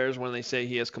believe the Bears when they say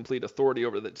he has complete authority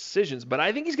over the decisions, but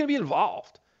I think he's going to be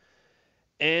involved.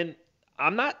 And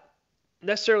I'm not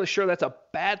necessarily sure that's a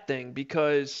bad thing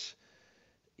because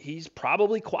he's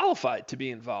probably qualified to be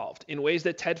involved in ways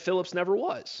that Ted Phillips never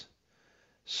was.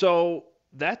 So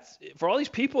that's for all these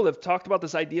people that have talked about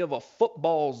this idea of a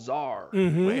football czar.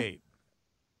 Mm-hmm. Wait.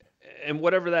 And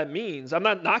whatever that means, I'm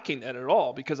not knocking that at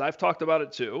all because I've talked about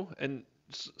it too and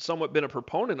somewhat been a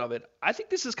proponent of it. I think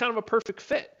this is kind of a perfect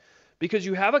fit because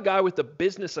you have a guy with the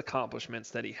business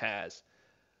accomplishments that he has,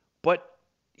 but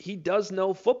he does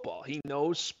know football. He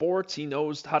knows sports. He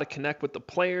knows how to connect with the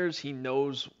players. He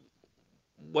knows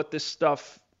what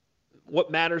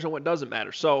matters and what doesn't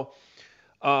matter. So,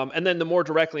 and then to more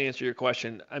directly answer your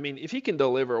question, I mean, if he can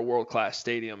deliver a world-class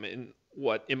stadium in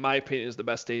what, in my opinion, is the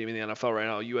best stadium in the NFL right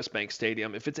now, US Bank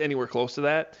Stadium, if it's anywhere close to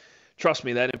that, trust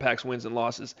me, that impacts wins and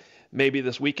losses. Maybe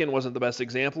this weekend wasn't the best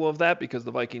example of that because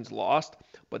the Vikings lost,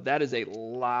 but that is a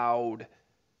loud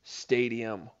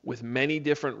stadium with many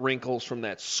different wrinkles from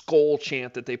that skull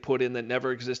chant that they put in that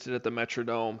never existed at the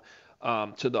Metrodome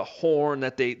to the horn the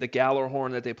Galler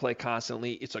horn that they play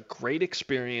constantly. It's a great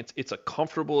experience. It's a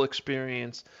comfortable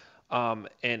experience.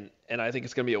 And I think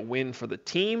it's going to be a win for the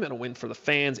team and a win for the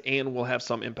fans, and will have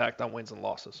some impact on wins and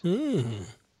losses.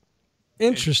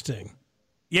 Interesting.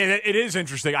 Yeah, it is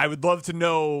interesting. I would love to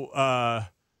know.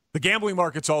 The gambling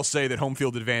markets all say that home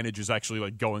field advantage is actually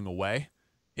like going away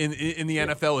in the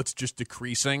NFL. It's just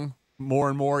decreasing more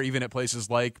and more, even at places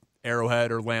like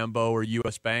Arrowhead or Lambeau or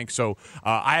US Bank. So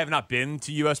I have not been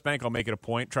to US Bank. I'll make it a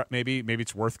point. Maybe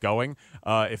it's worth going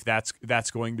if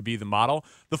that's going to be the model.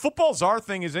 The football czar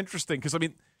thing is interesting because, I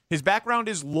mean, his background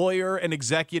is lawyer and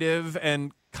executive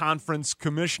and conference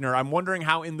commissioner. I'm wondering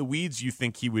how in the weeds you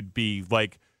think he would be.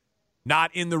 Like,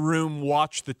 not in the room,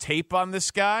 watch the tape on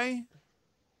this guy,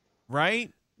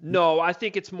 right? No, I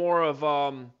think it's more of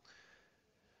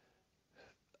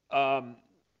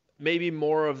maybe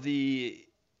more of the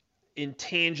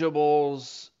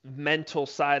intangibles, mental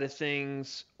side of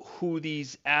things, who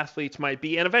these athletes might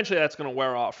be, and eventually that's going to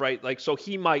wear off, right? Like, so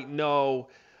he might know.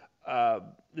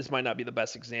 This might not be the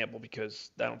best example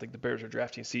because I don't think the Bears are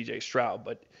drafting C.J. Stroud,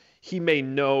 but he may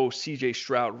know C.J.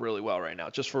 Stroud really well right now.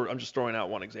 I'm just throwing out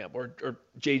one example, or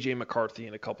J.J. McCarthy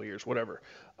in a couple of years, whatever.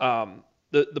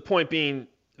 The point being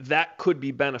that could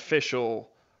be beneficial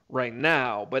right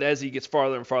now, but as he gets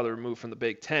farther and farther removed from the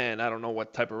Big Ten, I don't know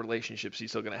what type of relationships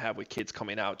he's still going to have with kids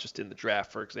coming out just in the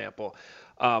draft, for example.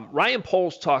 Ryan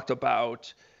Poles talked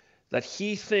about that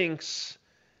he thinks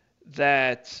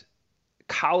that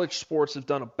college sports have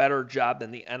done a better job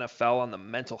than the NFL on the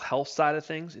mental health side of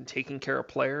things in taking care of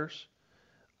players.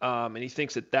 And he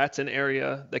thinks that that's an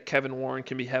area that Kevin Warren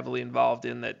can be heavily involved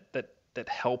in that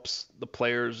helps the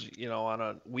players, on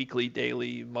a weekly,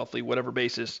 daily, monthly, whatever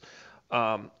basis.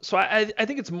 So I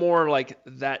think it's more like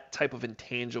that type of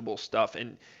intangible stuff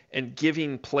and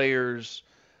giving players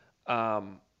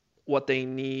what they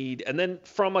need. And then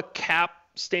from a cap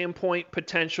standpoint,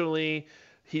 potentially,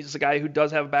 he's a guy who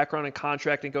does have a background in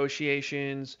contract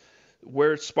negotiations.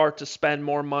 where it's smart to spend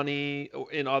more money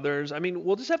in others. I mean,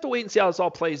 we'll just have to wait and see how this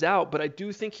all plays out. But I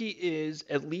do think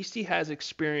at least he has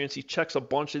experience. He checks a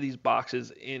bunch of these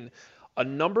boxes in a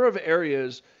number of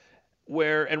areas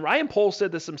where, and Ryan Poles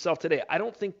said this himself today, I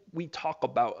don't think we talk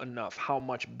about enough how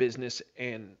much business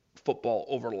and football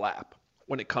overlap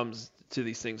when it comes to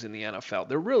these things in the NFL.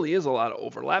 There really is a lot of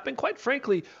overlap. And quite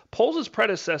frankly, Poles'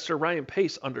 predecessor, Ryan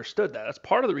Pace, understood that. That's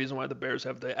part of the reason why the Bears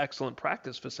have the excellent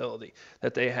practice facility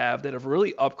that they have that have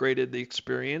really upgraded the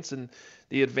experience and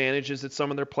the advantages that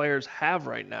some of their players have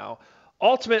right now.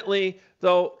 Ultimately,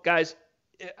 though, guys,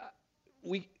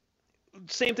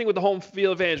 same thing with the home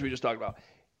field advantage we just talked about.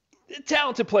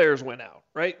 Talented players win out,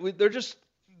 right?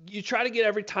 You try to get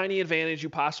every tiny advantage you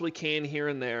possibly can here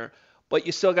and there, but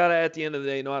you still got to, at the end of the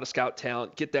day, know how to scout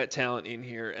talent, get that talent in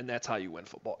here, and that's how you win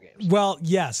football games. Well,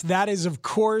 yes, that is, of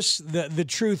course, the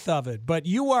truth of it. But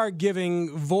you are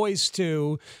giving voice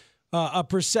to a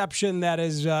perception that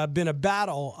has been a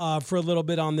battle for a little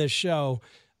bit on this show,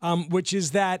 which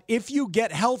is that if you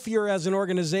get healthier as an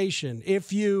organization,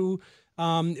 if you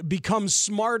become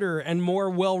smarter and more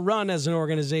well-run as an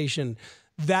organization,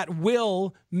 that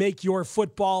will make your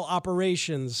football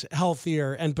operations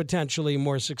healthier and potentially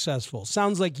more successful.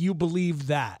 Sounds like you believe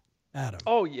that, Adam.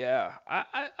 Oh, yeah.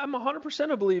 I'm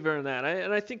 100% a believer in that.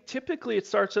 And I think typically it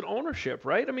starts at ownership,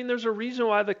 right? I mean, there's a reason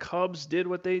why the Cubs did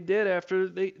what they did after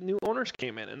the new owners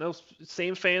came in. And those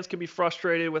same fans can be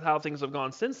frustrated with how things have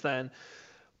gone since then.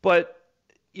 But,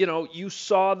 you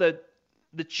saw the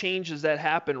changes that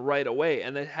happened right away.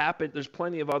 And that happened. There's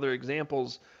plenty of other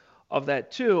examples of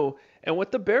that too. And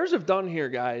what the Bears have done here,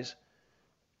 guys,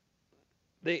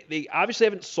 they obviously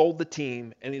haven't sold the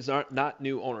team, and these aren't not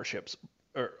new ownerships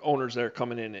or owners that are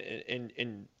coming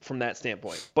in from that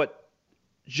standpoint. But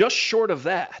just short of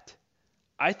that,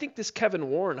 I think this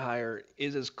Kevin Warren hire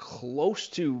is as close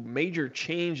to major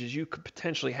change as you could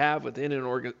potentially have within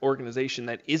an organization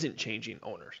that isn't changing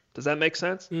owners. Does that make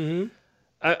sense? Mm-hmm.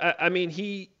 I mean,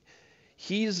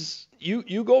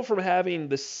 you go from having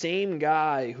the same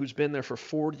guy who's been there for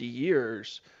 40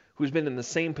 years, who's been in the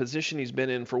same position he's been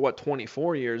in for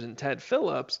 24 years, in Ted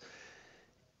Phillips.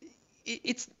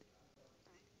 It's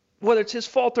whether it's his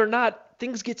fault or not,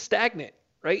 things get stagnant,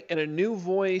 right? And a new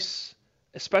voice,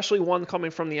 especially one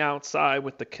coming from the outside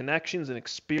with the connections and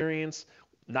experience,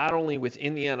 not only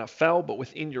within the NFL but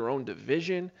within your own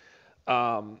division.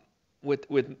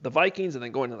 With the Vikings and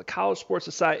then going to the college sports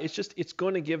society, it's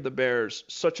going to give the Bears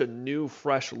such a new,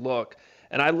 fresh look.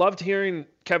 And I loved hearing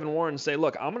Kevin Warren say,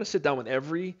 look, I'm going to sit down with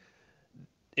every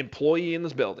employee in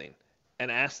this building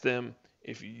and ask them,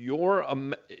 if you're a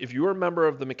member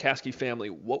of the McCaskey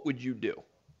family, what would you do?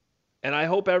 And I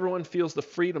hope everyone feels the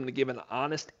freedom to give an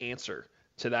honest answer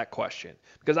to that question,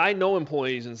 because I know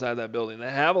employees inside that building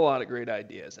that have a lot of great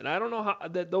ideas, and I don't know how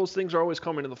that those things are always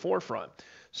coming to the forefront.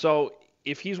 So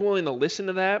if he's willing to listen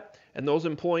to that, and those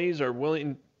employees are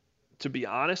willing to be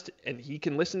honest, and he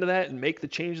can listen to that and make the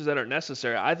changes that are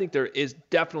necessary, I think there is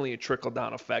definitely a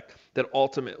trickle-down effect that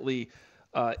ultimately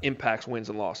impacts wins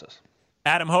and losses.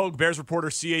 Adam Hogue, Bears reporter,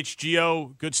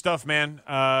 CHGO. Good stuff, man.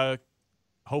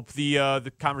 Hope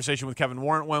the conversation with Kevin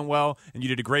Warren went well, and you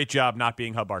did a great job not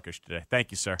being Hub-arkish today.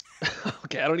 Thank you, sir.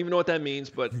 Okay, I don't even know what that means,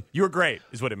 but you were great,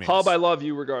 is what it means. Hub, I love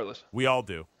you regardless. We all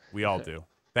do. We all do.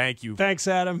 Thank you. Thanks,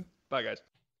 Adam. Bye, guys.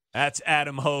 That's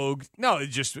Adam Hogue. No,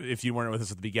 just if you weren't with us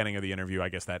at the beginning of the interview, I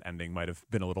guess that ending might have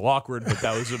been a little awkward, but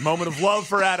that was a moment of love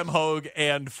for Adam Hogue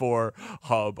and for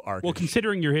Hub-arkish. Well,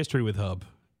 considering your history with Hub,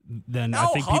 then I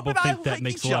think people think that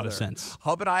makes a lot of sense.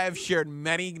 Hub and I have shared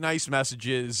many nice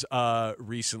messages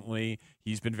recently.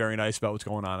 He's been very nice about what's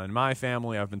going on in my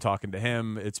family. I've been talking to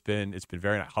him. It's been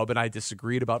very nice. Hub and I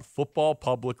disagreed about football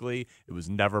publicly. It was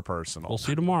never personal. We'll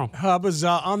see you tomorrow. Hub is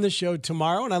on the show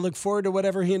tomorrow, and I look forward to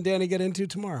whatever he and Danny get into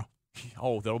tomorrow.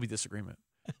 Oh, there'll be disagreement.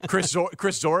 Chris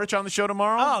Zorich on the show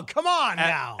tomorrow. Oh, come on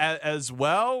now. As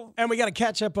well. And we got to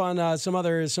catch up on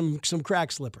some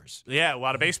crack slippers. Yeah, a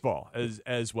lot of baseball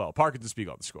as well. Parkins and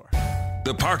Spiegel on the Score.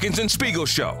 The Parkins and Spiegel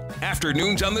Show.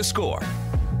 Afternoons on the Score.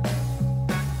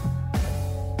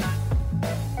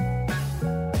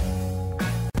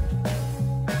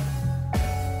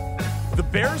 The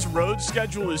Bears' road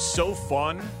schedule is so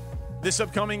fun this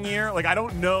upcoming year. Like, I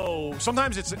don't know.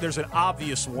 Sometimes there's an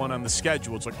obvious one on the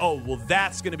schedule. It's like, oh, well,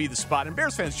 that's going to be the spot. And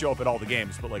Bears fans show up at all the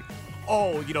games, but like,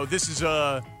 oh, this is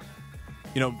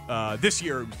this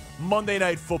year, Monday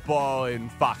Night Football in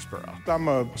Foxborough. I'm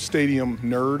a stadium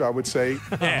nerd, I would say.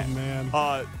 Yeah.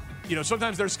 Oh, man.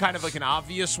 Sometimes there's kind of like an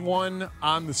obvious one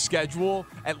on the schedule.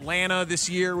 Atlanta this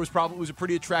year was a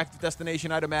pretty attractive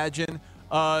destination, I'd imagine,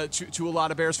 to a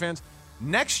lot of Bears fans.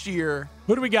 Next year,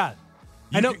 who do we got?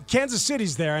 I know Kansas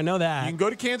City's there. I know that. You can go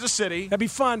to Kansas City. That'd be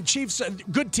fun. Chiefs,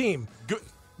 good team.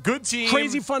 Good team.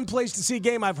 Crazy fun place to see a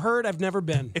game. I've heard. I've never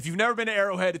been. If you've never been to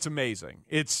Arrowhead, it's amazing.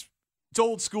 It's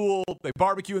old school. They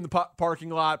barbecue in the parking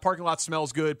lot. Parking lot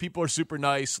smells good. People are super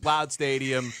nice. Loud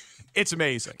stadium. It's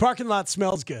amazing. Parking lot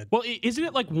smells good. Well, isn't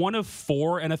it like one of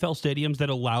 4 NFL stadiums that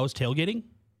allows tailgating?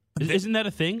 Isn't that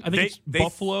a thing? I think it's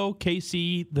Buffalo,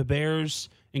 KC, the Bears,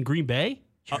 and Green Bay.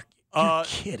 You're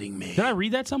kidding me. Did I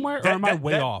read that somewhere, or am I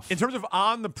way off? In terms of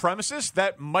on the premises,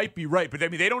 that might be right. But I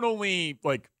mean, they don't only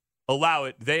allow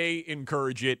it; they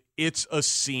encourage it. It's a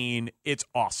scene. It's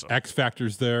awesome. X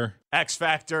Factor's there. X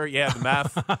Factor, yeah, the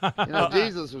math.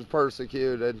 Jesus was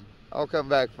persecuted. I'll come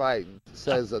back fighting. It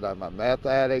says that I'm a meth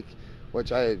addict,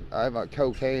 which I'm a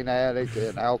cocaine addict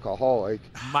and alcoholic.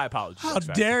 My apologies. How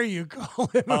dare you call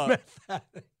him a meth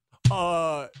addict?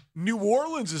 New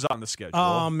Orleans is on the schedule.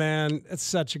 Oh, man. It's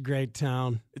such a great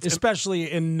town, especially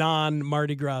in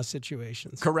non-Mardi Gras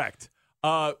situations. Correct.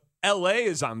 L.A.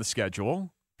 is on the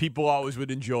schedule. People always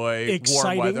would enjoy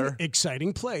warm weather.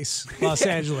 Exciting place, Los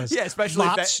Angeles. Yeah, especially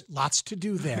lots to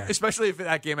do there. Especially if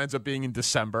that game ends up being in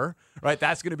December, right?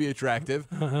 That's going to be attractive.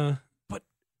 Uh-huh. But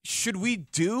should we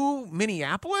do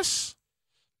Minneapolis?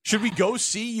 Should we go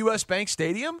see U.S. Bank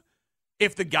Stadium?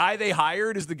 If the guy they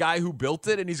hired is the guy who built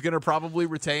it and he's going to probably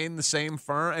retain the same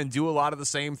firm and do a lot of the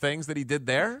same things that he did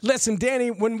there? Listen, Danny,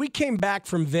 when we came back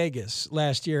from Vegas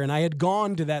last year and I had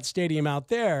gone to that stadium out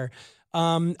there,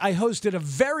 I hosted a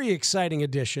very exciting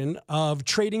edition of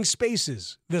Trading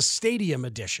Spaces, the Stadium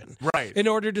Edition, right? In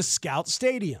order to scout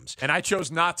stadiums. And I chose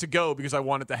not to go because I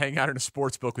wanted to hang out in a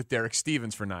sports book with Derek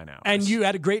Stevens for 9 hours. And you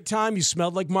had a great time. You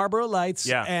smelled like Marlboro Lights.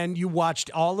 Yeah. And you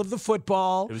watched all of the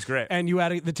football. It was great. And you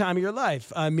had the time of your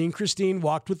life. Me and Christine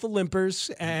walked with the Limpers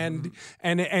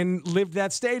and lived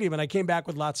that stadium. And I came back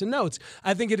with lots of notes.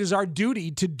 I think it is our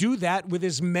duty to do that with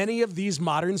as many of these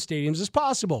modern stadiums as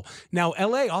possible. Now,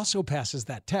 L.A. also passes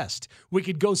that test. We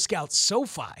could go scout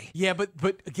SoFi. Yeah, but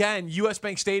again, U.S.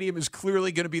 Bank Stadium is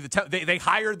clearly going to be the they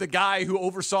hired the guy who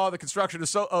oversaw the construction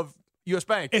of U.S.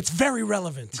 Bank. It's very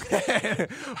relevant.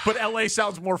 But L.A.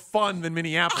 sounds more fun than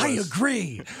Minneapolis. I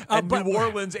agree. And New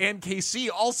Orleans and KC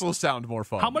also sound more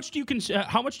fun. How much do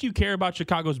you care about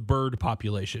Chicago's bird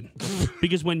population?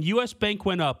 Because when U.S. Bank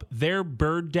went up, their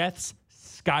bird deaths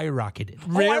skyrocketed.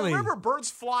 Really? Oh, I remember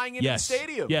birds flying into the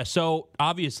stadium. Yeah, so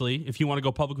obviously, if you want to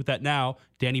go public with that now,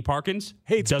 Danny Parkins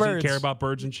hates doesn't birds. care about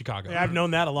birds in Chicago. Yeah, I've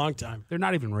known that a long time. They're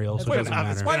not even real, so it doesn't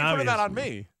matter. Why are you putting that on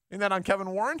me? Isn't that on Kevin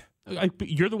Warren?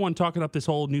 You're the one talking up this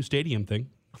whole new stadium thing.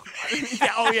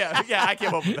 Yeah, I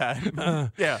came up with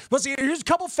that. Yeah. Well, see, here's a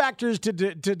couple factors to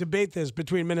debate this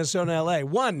between Minnesota and L.A.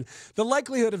 One, the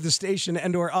likelihood of the station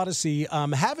and/or Odyssey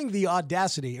having the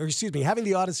audacity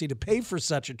to pay for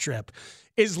such a trip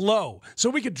is low. So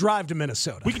we could drive to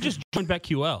Minnesota. We could just join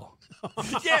BetQL.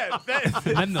 Yeah,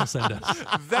 then they'll send us.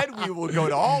 Then we will go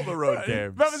to all the road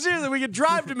games. But seriously, we could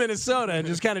drive to Minnesota and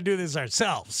just kind of do this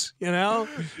ourselves,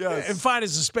 Yes. And find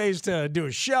us a space to do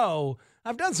a show.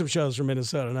 I've done some shows from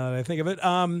Minnesota now that I think of it.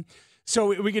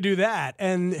 So we could do that.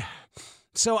 And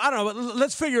so I don't know.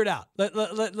 Let's figure it out.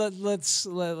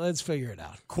 Let's figure it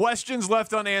out. Questions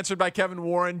left unanswered by Kevin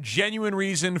Warren. Genuine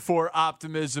reason for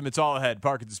optimism. It's all ahead.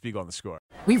 Parkins and Spiegel on the Score.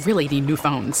 We really need new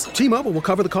phones. T-Mobile will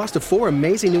cover the cost of 4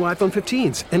 amazing new iPhone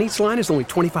 15s, and each line is only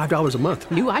 $25 a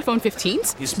month. New iPhone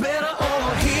 15s? It's better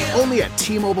over here. Only at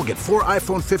T-Mobile, get 4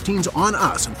 iPhone 15s on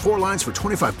us and 4 lines for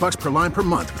 $25 per line per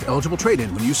month with eligible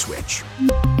trade-in when you switch.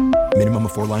 Minimum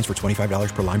of 4 lines for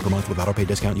 $25 per line per month with autopay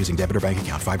discount using debit or bank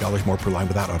account. $5 more per line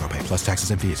without autopay, plus taxes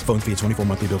and fees. Phone fee at 24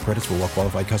 monthly bill credits for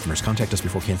well-qualified customers. Contact us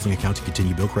before canceling account to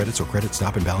continue bill credits or credit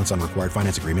stop and balance on required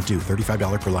finance agreement due.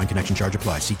 $35 per line connection charge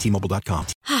applies. See T-Mobile.com.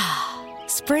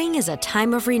 Spring is a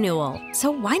time of renewal, so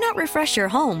why not refresh your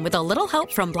home with a little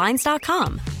help from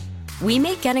Blinds.com? We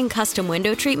make getting custom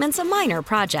window treatments a minor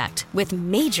project with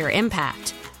major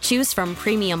impact. Choose from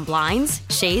premium blinds,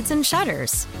 shades, and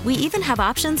shutters. We even have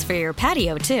options for your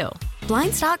patio, too.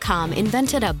 Blinds.com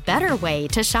invented a better way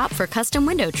to shop for custom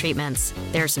window treatments.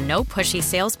 There's no pushy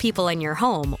salespeople in your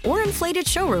home or inflated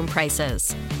showroom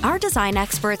prices. Our design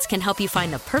experts can help you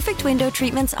find the perfect window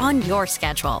treatments on your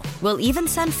schedule. We'll even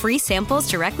send free samples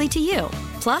directly to you.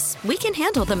 Plus, we can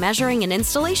handle the measuring and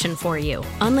installation for you.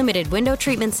 Unlimited window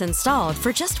treatments installed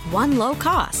for just one low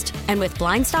cost. And with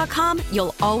Blinds.com,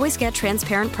 you'll always get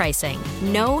transparent pricing.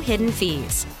 No hidden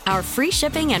fees. Our free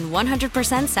shipping and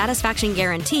 100% satisfaction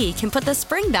guarantee can put the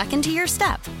spring back into your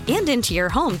step and into your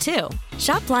home, too.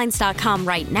 Shop Blinds.com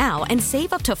right now and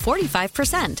save up to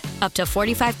 45%. Up to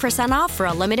 45% off for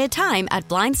a limited time at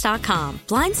Blinds.com.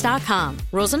 Blinds.com.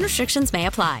 Rules and restrictions may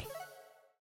apply.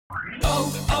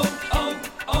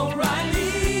 O'Reilly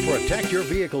Protect your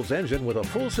vehicle's engine with a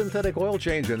full synthetic oil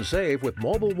change and save with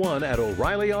Mobil 1 at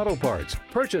O'Reilly Auto Parts.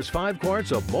 Purchase 5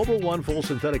 quarts of Mobil 1 full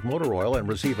synthetic motor oil and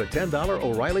receive a $10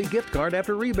 O'Reilly gift card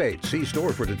after rebate. See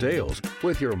store for details.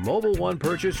 With your Mobil 1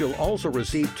 purchase, you'll also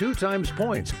receive 2 times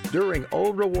points during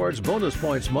O Rewards Bonus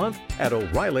Points Month at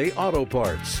O'Reilly Auto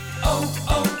Parts.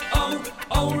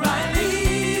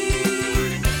 O'Reilly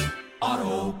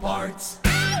Auto Parts.